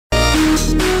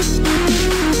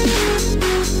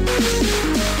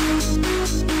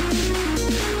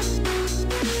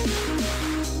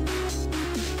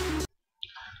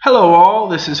Hello all,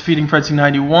 this is Feeding Frenzy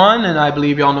 91, and I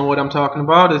believe y'all know what I'm talking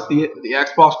about. It's the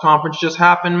Xbox conference just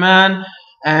happened, man.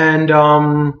 And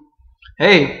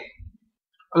hey,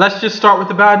 let's just start with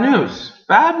the bad news.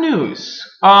 Bad news.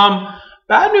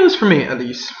 Bad news for me, at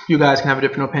least. You guys can have a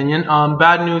different opinion.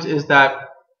 Bad news is that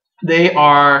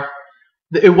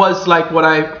it was like what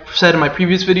I said in my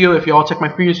previous video. If y'all check my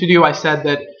previous video, I said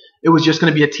that it was just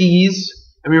going to be a tease,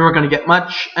 and we weren't going to get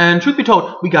much. And truth be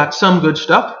told, we got some good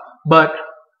stuff, but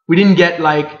we didn't get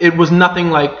it was nothing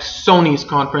like Sony's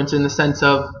conference in the sense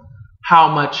of how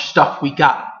much stuff we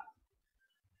got.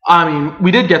 I mean,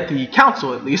 we did get the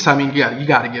console at least. I mean, yeah, you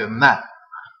got to give them that.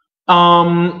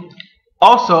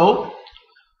 Also,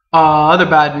 other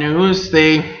bad news,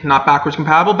 not backwards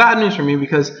compatible. Bad news for me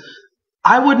because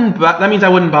that means I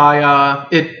wouldn't buy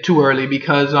it too early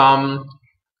because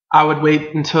I would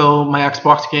wait until my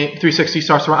Xbox 360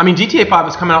 starts to run. I mean, GTA 5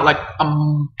 is coming out like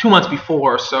 2 months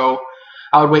before, so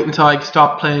I would wait until I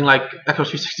stopped playing like Xbox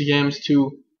 360 games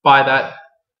to buy that.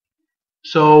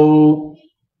 So,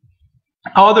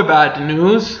 other bad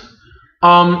news.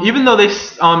 Even though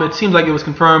it seems like it was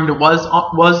confirmed, it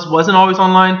wasn't always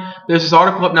online. There's this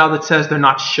article up now that says they're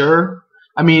not sure.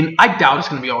 I mean, I doubt it's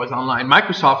going to be always online.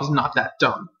 Microsoft is not that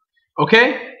dumb.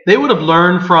 Okay, they would have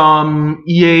learned from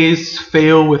EA's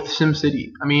fail with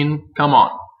SimCity. I mean, come on.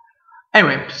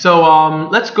 Anyway, so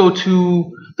let's go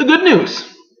to the good news.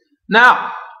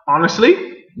 Now,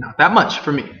 honestly, not that much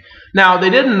for me. Now, they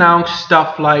did announce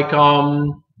stuff like,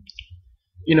 the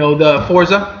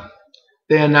Forza.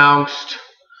 They announced,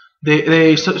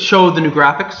 they showed the new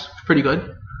graphics, pretty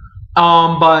good.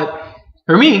 But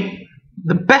for me,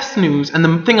 the best news and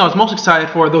the thing I was most excited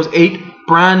for, those 8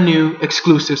 brand new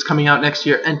exclusives coming out next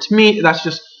year. And to me, that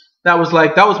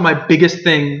was my biggest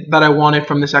thing that I wanted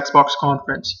from this Xbox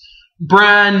conference.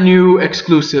 Brand new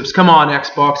exclusives. Come on,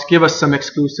 Xbox, give us some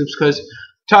exclusives, because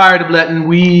tired of letting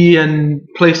Wii and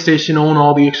PlayStation own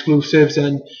all the exclusives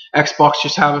and Xbox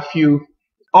just have a few.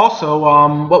 Also,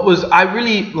 what I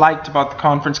really liked about the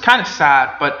conference, kind of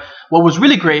sad, but what was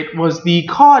really great was the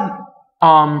COD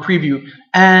preview.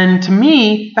 And to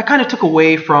me, that kind of took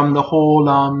away from the whole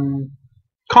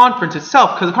conference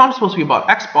itself, because the conference is supposed to be about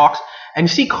Xbox, and you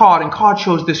see COD, and COD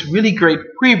shows this really great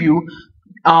preview,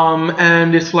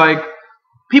 and it's like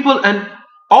people, and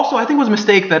also I think it was a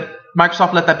mistake that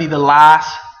Microsoft let that be the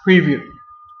last preview,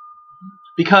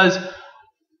 because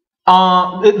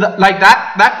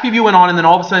that preview went on, and then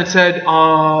all of a sudden it said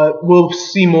we'll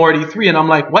see more at E3, and I'm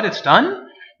like, what, it's done?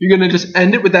 You're gonna just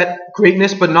end it with that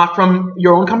greatness, but not from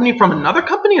your own company, from another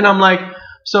company? And I'm like,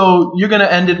 so you're gonna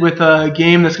end it with a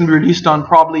game that's gonna be released on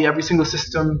probably every single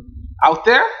system out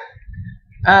there?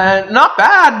 Not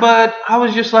bad, but I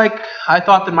was just like, I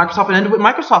thought that Microsoft would end it with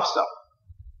Microsoft stuff.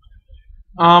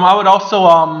 I would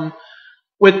also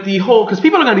with the whole, because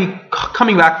people are going to be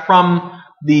coming back from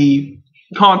the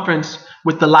conference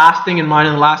with the last thing in mind,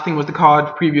 and the last thing was the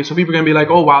COD preview. So people are going to be like,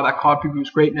 oh wow, that COD preview was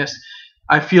greatness.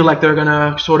 I feel like they're going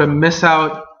to sort of miss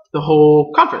out the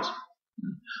whole conference.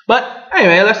 But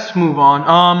anyway, let's move on.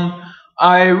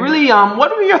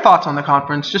 What were your thoughts on the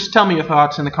conference? Just tell me your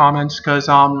thoughts in the comments, because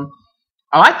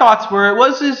my thoughts were it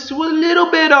was a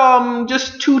little bit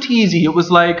just too teasy. It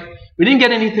was like we didn't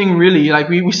get anything really. Like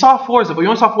we saw Forza, but we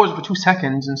only saw Forza for 2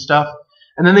 seconds and stuff.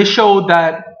 And then they showed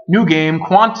that new game,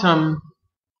 Quantum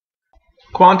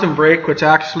Break, which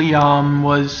actually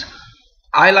was,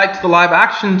 I liked the live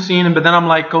action scene, but then I'm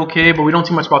like, okay, but we don't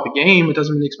see much about the game. It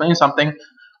doesn't really explain something.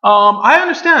 I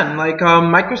understand. Like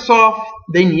Microsoft,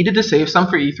 they needed to save some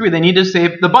for E3. They needed to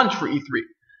save the bunch for E3.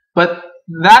 But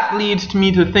that leads to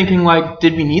me to thinking, like,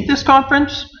 did we need this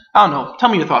conference? I don't know. Tell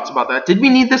me your thoughts about that. Did we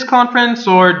need this conference,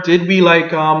 or did we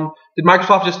did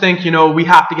Microsoft just think, we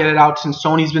have to get it out since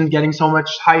Sony's been getting so much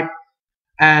hype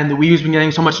and the Wii U's been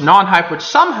getting so much non-hype, which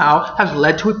somehow has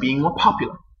led to it being more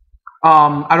popular.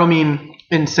 I don't mean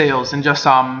in sales and just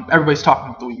everybody's talking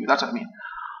about the Wii U. That's what I mean.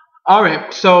 All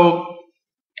right. So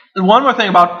one more thing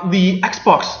about the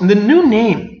Xbox, the new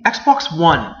name, Xbox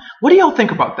One. What do y'all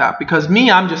think about that? Because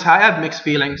me, I have mixed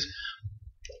feelings.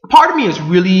 Part of me is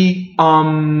really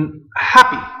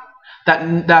happy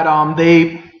that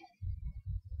they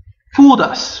fooled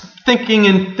us, thinking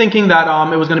that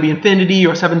it was going to be Infinity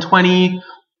or 720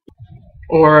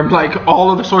 or like all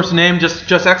of the sorts of names, just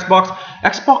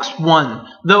Xbox One.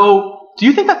 Though, do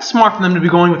you think that's smart for them to be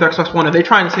going with Xbox One? Are they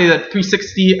trying to say that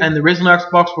 360 and the original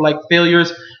Xbox were like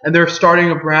failures, and they're starting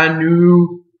a brand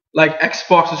new like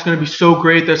Xbox is going to be so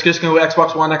great that it's just going to go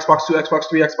Xbox One, Xbox 2, Xbox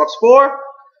 3, Xbox 4?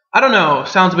 I don't know.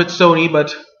 Sounds a bit Sony,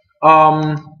 but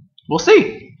we'll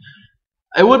see.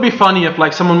 It would be funny if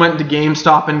like someone went to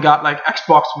GameStop and got like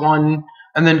Xbox One,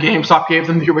 and then GameStop gave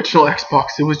them the original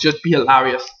Xbox. It would just be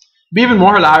hilarious. It'd be even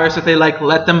more hilarious if they like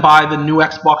let them buy the new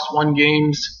Xbox One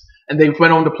games, and they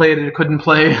went home to play it and it couldn't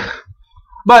play.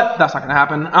 But that's not gonna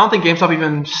happen. I don't think GameStop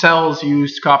even sells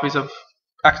used copies of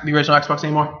the original Xbox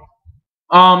anymore.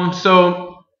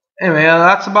 So anyway,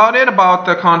 that's about it about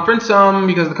the conference.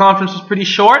 Because the conference was pretty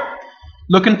short.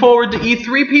 Looking forward to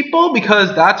E3, people,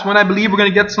 because that's when I believe we're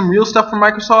gonna get some real stuff from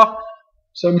Microsoft,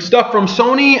 some stuff from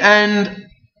Sony, and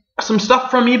some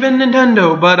stuff from even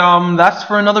Nintendo. But that's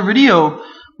for another video.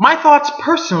 My thoughts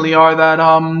personally are that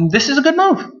this is a good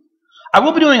move. I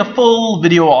will be doing a full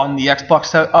video on the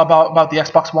Xbox about the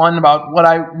Xbox One, about what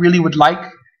I really would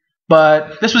like.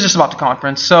 But this was just about the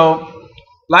conference. So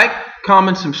like,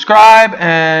 comment, subscribe,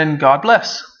 and God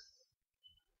bless.